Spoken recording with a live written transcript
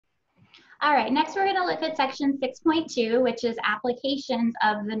All right, next we're going to look at section 6.2, which is applications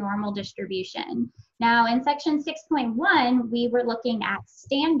of the normal distribution. Now in section 6.1, we were looking at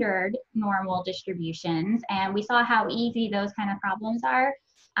standard normal distributions, and we saw how easy those kind of problems are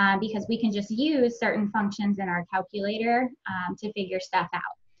because we can just use certain functions in our calculator to figure stuff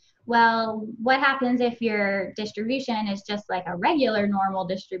out. Well, what happens if your distribution is just like a regular normal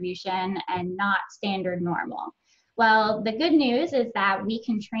distribution and not standard normal? Well, the good news is that we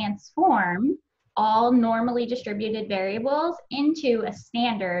can transform all normally distributed variables into a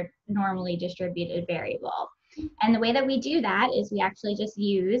standard normally distributed variable. And the way that we do that is we actually just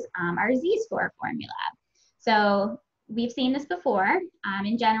use our z-score formula. So we've seen this before.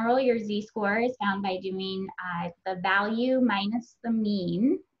 In general, your z-score is found by doing the value minus the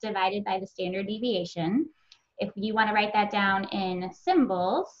mean divided by the standard deviation. If you want to write that down in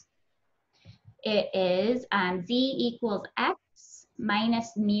symbols, it is z equals x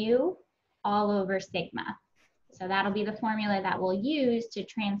minus mu all over sigma. So that'll be the formula that we'll use to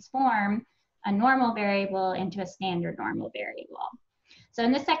transform a normal variable into a standard normal variable. So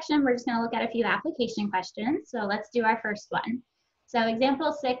in this section, we're just going to look at a few application questions. So let's do our first one. So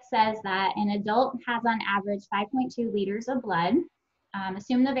example 6 says that an adult has on average 5.2 liters of blood.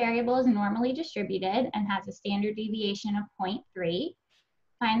 Assume the variable is normally distributed and has a standard deviation of 0.3.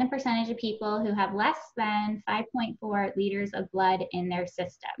 Find the percentage of people who have less than 5.4 liters of blood in their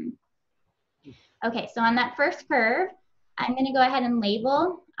system. Okay, so on that first curve, I'm going to go ahead and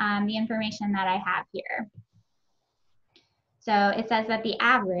label the information that I have here. So it says that the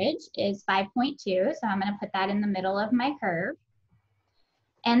average is 5.2, so I'm going to put that in the middle of my curve.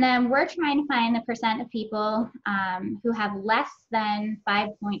 And then we're trying to find the percent of people who have less than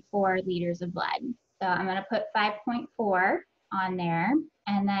 5.4 liters of blood. So I'm going to put 5.4 on there.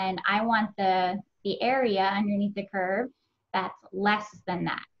 And then I want the area underneath the curve that's less than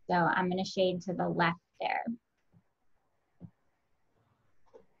that. So I'm going to shade to the left there.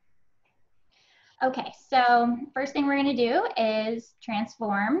 Okay, so first thing we're going to do is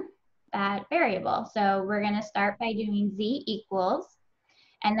transform that variable. So we're going to start by doing z equals,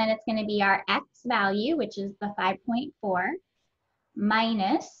 and then it's going to be our x value, which is the 5.4,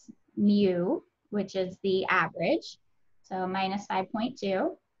 minus mu, which is the average, so minus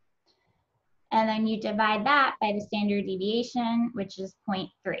 5.2. And then you divide that by the standard deviation, which is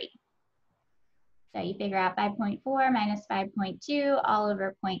 0.3. So you figure out 5.4 minus 5.2 all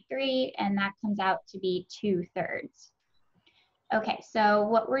over 0.3, and that comes out to be 2/3. Okay, so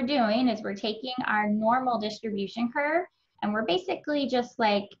what we're doing is we're taking our normal distribution curve, and we're basically just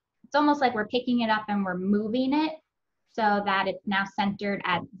like, it's almost like we're picking it up and we're moving it so that it's now centered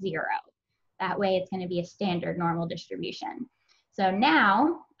at 0. That way it's going to be a standard normal distribution. So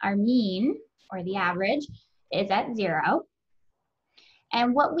now our mean, or the average, is at 0.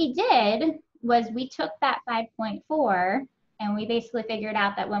 And what we did was we took that 5.4 and we basically figured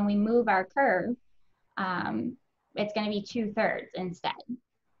out that when we move our curve, it's going to be 2/3 instead.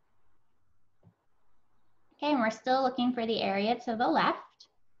 Okay, and we're still looking for the area to the left.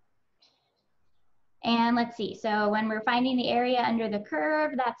 And let's see, so when we're finding the area under the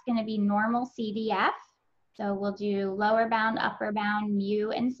curve, that's going to be normal CDF. So we'll do lower bound, upper bound, mu,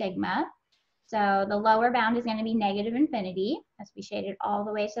 and sigma. So the lower bound is going to be negative infinity, as we shaded all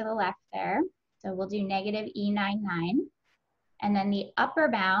the way to the left there. So we'll do negative E99. And then the upper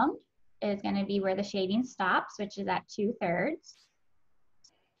bound is going to be where the shading stops, which is at 2/3.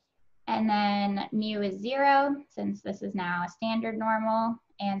 And then mu is 0, since this is now a standard normal,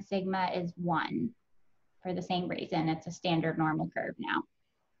 and sigma is 1. For the same reason, it's a standard normal curve now.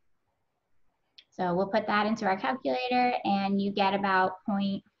 So we'll put that into our calculator, and you get about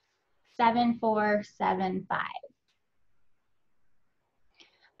 0.7475.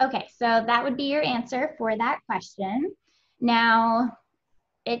 Okay, so that would be your answer for that question. Now,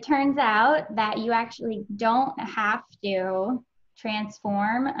 it turns out that you actually don't have to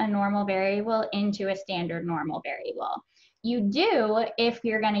transform a normal variable into a standard normal variable. You do if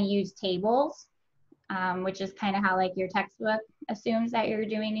you're going to use tables, which is kind of how like your textbook assumes that you're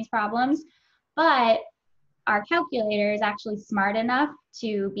doing these problems. But our calculator is actually smart enough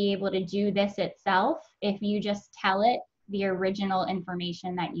to be able to do this itself if you just tell it the original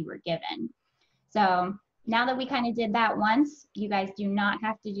information that you were given. So now that we kind of did that once, you guys do not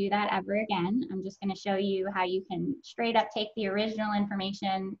have to do that ever again. I'm just going to show you how you can straight up take the original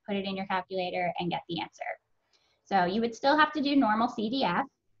information, put it in your calculator, and get the answer. So you would still have to do normal CDF,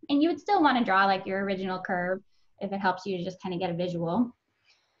 and you would still want to draw like your original curve if it helps you to just kind of get a visual.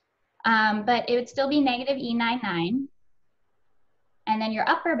 But it would still be negative E99. And then your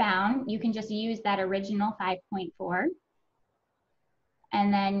upper bound, you can just use that original 5.4.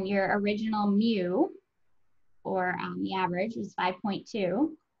 And then your original mu, or the average, was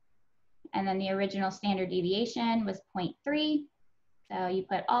 5.2. And then the original standard deviation was 0.3. So you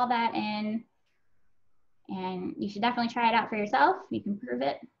put all that in, and you should definitely try it out for yourself. You can prove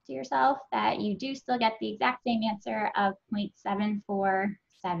it to yourself that you do still get the exact same answer of 0.7475.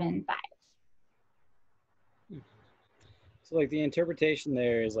 So like the interpretation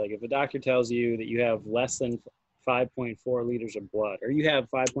there is like if a doctor tells you that you have less than 5.4 liters of blood, or you have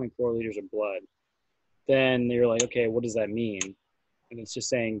 5.4 liters of blood, then you're like, okay, what does that mean? And it's just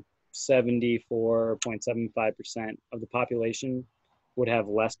saying 74.75% of the population would have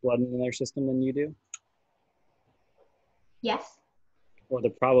less blood in their system than you do? Yes. Or the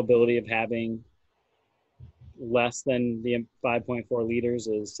probability of having less than the 5.4 liters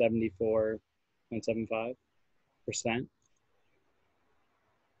is 74.75%?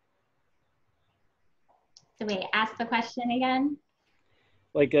 So wait, ask the question again.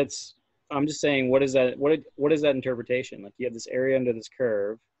 Like it's, I'm just saying, what is that? What is that interpretation? Like you have this area under this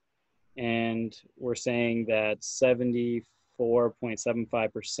curve, and we're saying that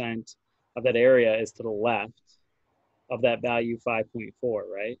 74.75% of that area is to the left of that value 5.4,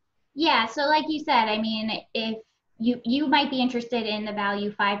 right? Yeah, so like you said, I mean, if you might be interested in the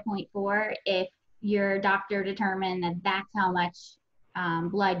value 5.4 if your doctor determined that that's how much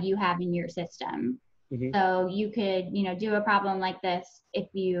blood you have in your system. Mm-hmm. So you could, do a problem like this if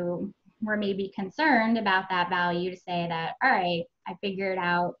you were maybe concerned about that value, to say that, all right, I figured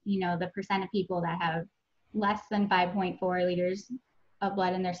out, the percent of people that have less than 5.4 liters of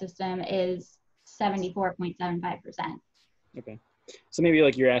blood in their system is 74.75%. Okay. So maybe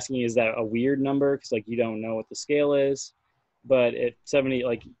like you're asking, is that a weird number? Because like you don't know what the scale is, but at 70,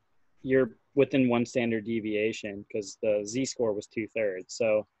 like you're within one standard deviation because the z-score was 2/3.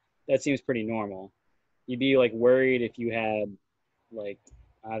 So that seems pretty normal. You'd be like worried if you had like,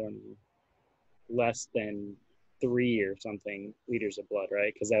 I don't know, less than 3 or something liters of blood,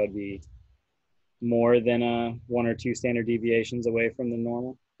 right? Because that would be more than 1 or 2 standard deviations away from the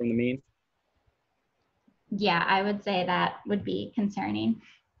normal, from the mean. Yeah, I would say that would be concerning.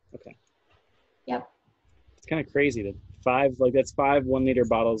 Okay. Yep. It's kind of crazy that that's 5 1-liter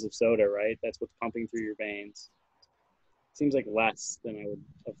bottles of soda, right? That's what's pumping through your veins. Seems like less than I would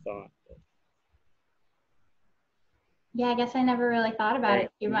have thought. Yeah, I guess I never really thought about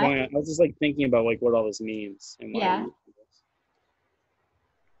it too much. I was just like thinking about like what all this means and why. Yeah.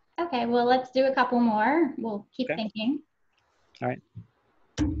 Okay, well, let's do a couple more. We'll keep thinking. All right.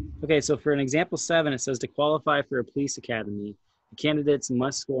 Okay, so for an example 7, it says to qualify for a police academy, the candidates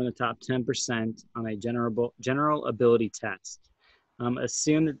must score in the top 10% on a general ability test.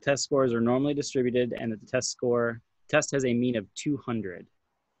 Assume that test scores are normally distributed and that the test has a mean of 200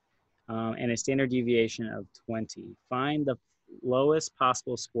 and a standard deviation of 20. Find the lowest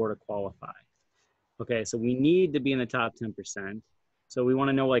possible score to qualify. Okay, so we need to be in the top 10%. So we want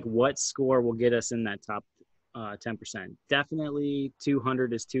to know like what score will get us in that top 10%. Definitely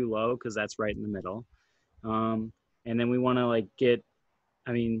 200 is too low because that's right in the middle. And then we want to like get,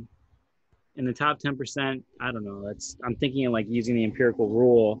 I mean, in the top 10%, I don't know. I'm thinking of like using the empirical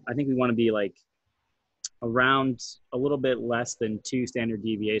rule. I think we want to be like around a little bit less than 2 standard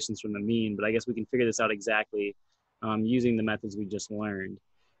deviations from the mean, but I guess we can figure this out exactly using the methods we just learned.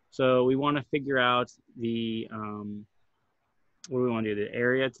 So we want to figure out the, what do we want to do? The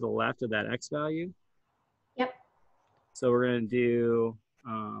area to the left of that X value. Yep. So we're going to do,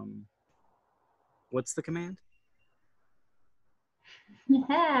 what's the command?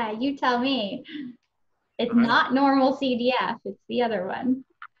 Yeah, you tell me. It's not normal CDF, it's the other one.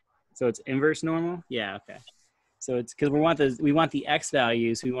 So it's inverse normal? Yeah, okay. So it's because we want the X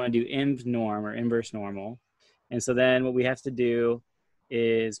values, we want to do inv norm or inverse normal. And so then what we have to do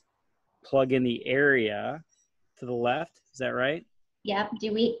is plug in the area to the left. Is that right? Yep.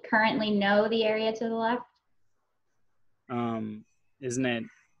 Do we currently know the area to the left? Isn't it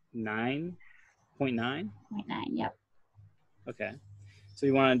 9.9? 0.9, yep. Okay. So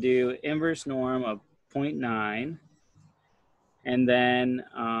we want to do inverse norm of 0.9. And then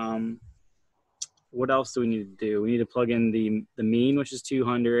what else do we need to do? We need to plug in the mean, which is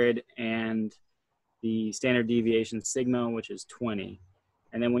 200, and the standard deviation sigma, which is 20.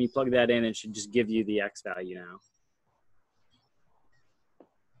 And then when you plug that in, it should just give you the X value now.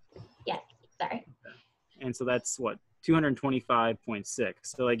 Yes, sorry. And so that's what, 225.6.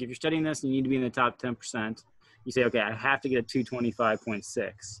 So like if you're studying this and you need to be in the top 10%, you say, okay, I have to get a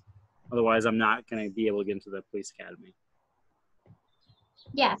 225.6. Otherwise, I'm not going to be able to get into the police academy.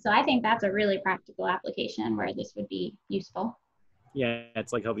 Yeah, so I think that's a really practical application where this would be useful. Yeah,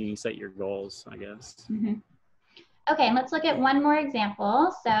 it's like helping you set your goals, I guess. Mm-hmm. Okay, and let's look at one more example.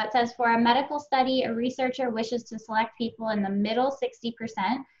 So it says for a medical study, a researcher wishes to select people in the middle 60%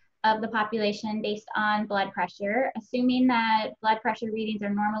 of the population based on blood pressure, assuming that blood pressure readings are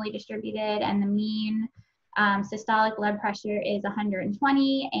normally distributed and the mean systolic blood pressure is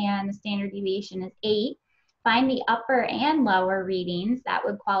 120 and the standard deviation is 8. Find the upper and lower readings that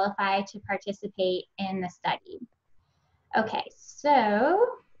would qualify to participate in the study. Okay, so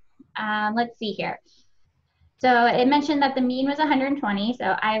let's see here. So it mentioned that the mean was 120,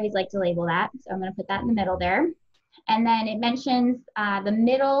 so I always like to label that. So I'm going to put that in the middle there. And then it mentions the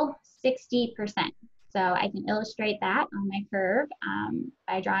middle 60%. So I can illustrate that on my curve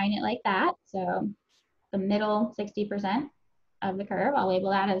by drawing it like that. So the middle 60% of the curve, I'll label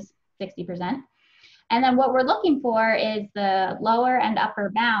that as 60%. And then what we're looking for is the lower and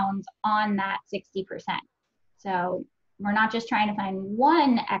upper bounds on that 60%. So we're not just trying to find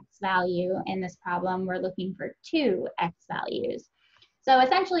one X value in this problem, we're looking for two X values. So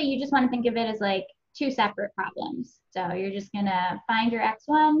essentially you just want to think of it as like two separate problems. So you're just gonna find your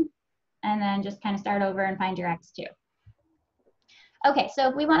X1 and then just kind of start over and find your X2. Okay, so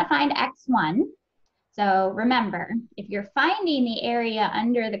if we want to find X1, so remember, if you're finding the area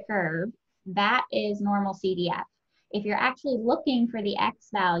under the curve, that is normal CDF. If you're actually looking for the X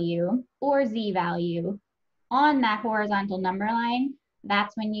value or Z value on that horizontal number line,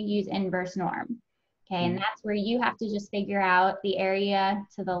 that's when you use inverse norm. Okay, and that's where you have to just figure out the area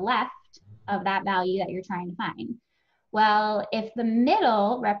to the left of that value that you're trying to find. Well, if the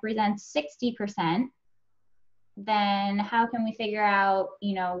middle represents 60%, then how can we figure out,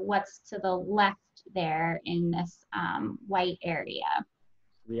 you know, what's to the left there in this white area?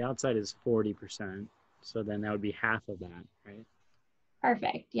 The outside is 40%, so then that would be half of that, right?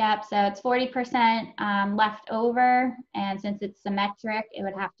 Perfect. Yep. So it's 40% left over. And since it's symmetric, it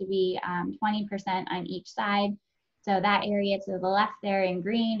would have to be 20% on each side. So that area to the left there in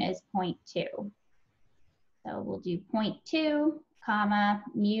green is 0.2. So we'll do 0.2, comma,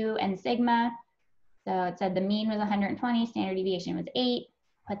 mu and sigma. So it said the mean was 120, standard deviation was 8.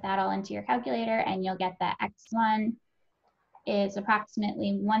 Put that all into your calculator and you'll get that X1 is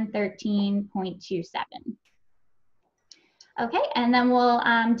approximately 113.27. Okay, and then we'll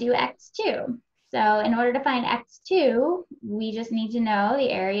do X2. So in order to find X2, we just need to know the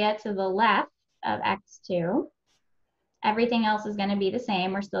area to the left of X2. Everything else is going to be the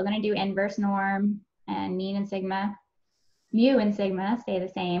same. We're still going to do inverse norm and mean and sigma. Mu and sigma stay the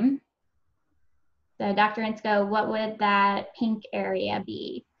same. So Dr. Insko, what would that pink area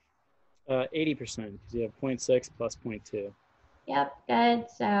be? 80%, because you have 0.6 plus 0.2. Yep, good.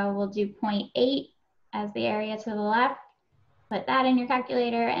 So we'll do 0.8 as the area to the left. Put that in your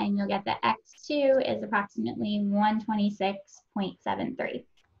calculator and you'll get that X2 is approximately 126.73.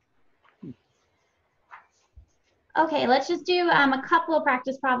 Okay, let's just do a couple of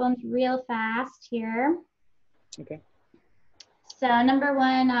practice problems real fast here. Okay. So number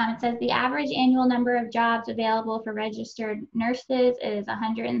one, it says the average annual number of jobs available for registered nurses is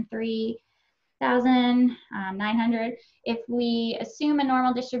 103,900. If we assume a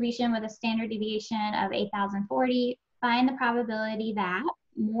normal distribution with a standard deviation of 8,040, find the probability that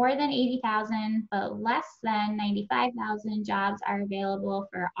more than 80,000 but less than 95,000 jobs are available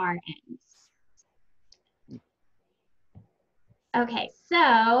for RNs. Okay,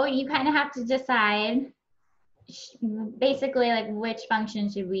 so you kind of have to decide basically like which function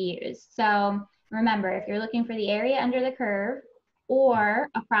should we use. So remember, if you're looking for the area under the curve or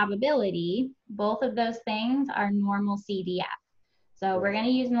a probability, both of those things are normal CDF. So we're going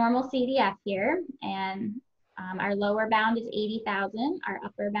to use normal CDF here, and our lower bound is 80,000. Our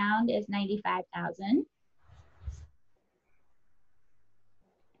upper bound is 95,000.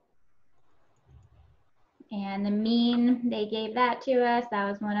 And the mean, they gave that to us. That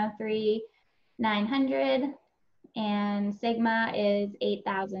was 103,900. And sigma is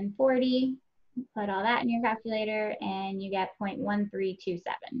 8,040. Put all that in your calculator and you get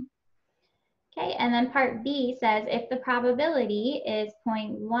 0.1327. Okay, and then part B says if the probability is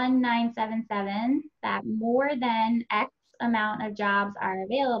 0.1977 that more than X amount of jobs are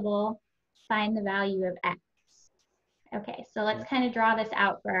available, find the value of X. Okay, so let's kind of draw this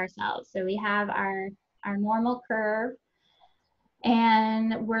out for ourselves. So we have our normal curve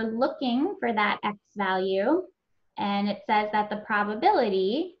and we're looking for that X value. And it says that the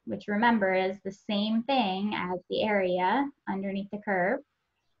probability, which remember is the same thing as the area underneath the curve,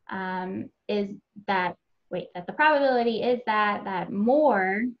 is that, that the probability is that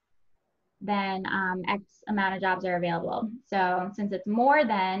more than X amount of jobs are available. So since it's more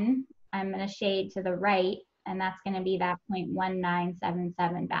than, I'm going to shade to the right, and that's going to be that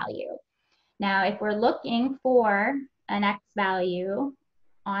 0.1977 value. Now, if we're looking for an X value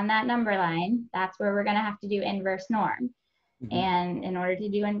on that number line, that's where we're gonna have to do inverse norm. And in order to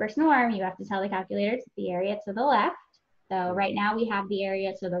do inverse norm, you have to tell the calculator to the area to the left. So right now we have the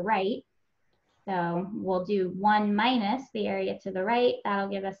area to the right. So we'll do 1 minus the area to the right. That'll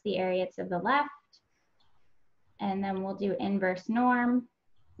give us the area to the left. And then we'll do inverse norm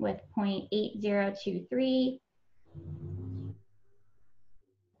with 0.8023.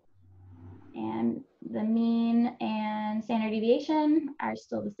 And the mean and standard deviation are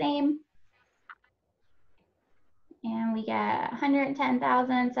still the same. And we get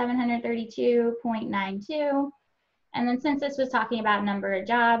 110,732.92. And then since this was talking about number of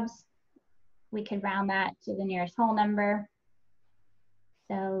jobs, we could round that to the nearest whole number.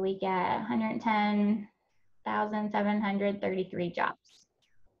 So we get 110,733 jobs.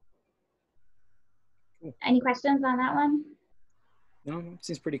 Cool. Any questions on that one? No, it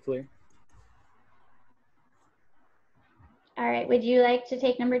seems pretty clear. All right, would you like to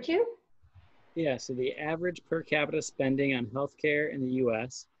take number 2? Yeah, so the average per capita spending on healthcare in the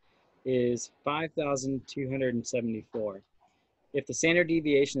US is $5,274. If the standard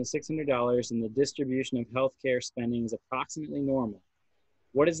deviation is $600 and the distribution of healthcare spending is approximately normal,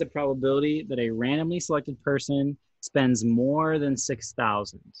 what is the probability that a randomly selected person spends more than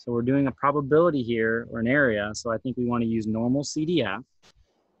 6,000? So we're doing a probability here, or an area, so I think we want to use normal CDF,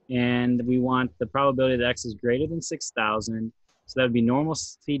 and we want the probability that X is greater than 6,000. So that would be normal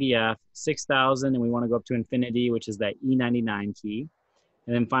CDF, 6,000, and we want to go up to infinity, which is that E99 key.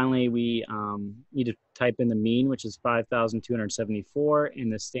 And then finally, we need to type in the mean, which is 5,274,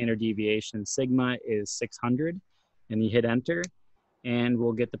 and the standard deviation sigma is 600, and you hit enter, and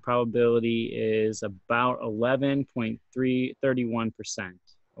we'll get the probability is about 11.331%,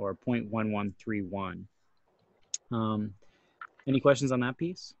 or 0.1131. Any questions on that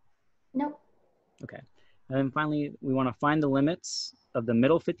piece? Nope. Okay. And then finally, we want to find the limits of the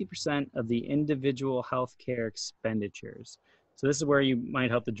middle 50% of the individual healthcare expenditures. So this is where you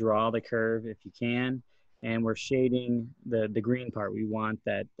might have to draw the curve if you can. And we're shading the green part. We want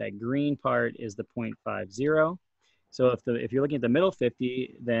that green part is the 0.50. So if you're looking at the middle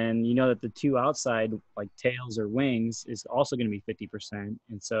 50, then you know that the two outside, like tails or wings, is also going to be 50%.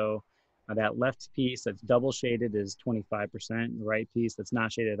 And so that left piece that's double shaded is 25%. The right piece that's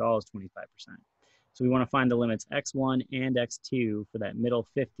not shaded at all is 25%. So we want to find the limits x1 and x2 for that middle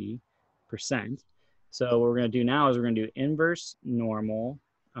 50%. So what we're going to do now is we're going to do inverse normal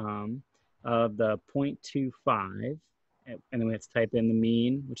of the 0.25. And then we have to type in the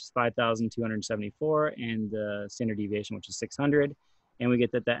mean, which is 5,274, and the standard deviation, which is 600. And we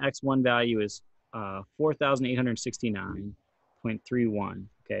get that the x1 value is 4,869.31.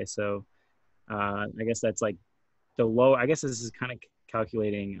 Okay, so I guess that's like the low. I guess this is kind of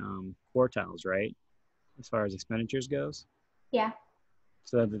calculating quartiles, right? As far as expenditures goes. Yeah.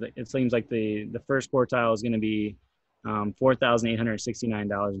 So it seems like the first quartile is going to be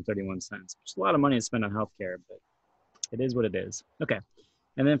 $4,869.31, which is a lot of money to spend on healthcare, but it is what it is. Okay.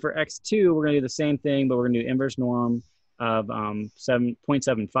 And then for X2, we're going to do the same thing, but we're going to do inverse norm of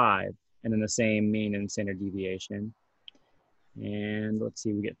 7.75, and then the same mean and standard deviation. And let's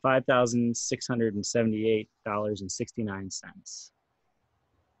see, we get $5,678.69.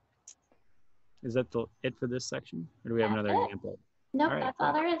 Is that it for this section? Or do we have another example? Nope, that's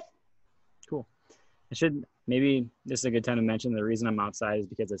all there is. Cool. Maybe this is a good time to mention the reason I'm outside is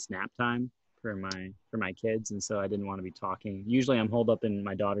because it's nap time for my kids, and so I didn't want to be talking. Usually I'm holed up in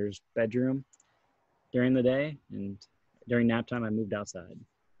my daughter's bedroom during the day, and during nap time I moved outside.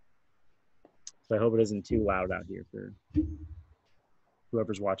 So I hope it isn't too loud out here for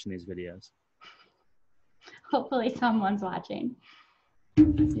whoever's watching these videos. Hopefully someone's watching.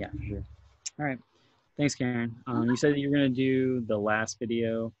 Yeah, for sure. All right. Thanks, Karen. You said that you're going to do the last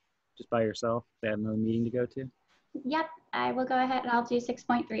video just by yourself. They have another meeting to go to? Yep, I will go ahead and I'll do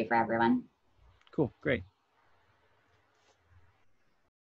 6.3 for everyone. Cool, great.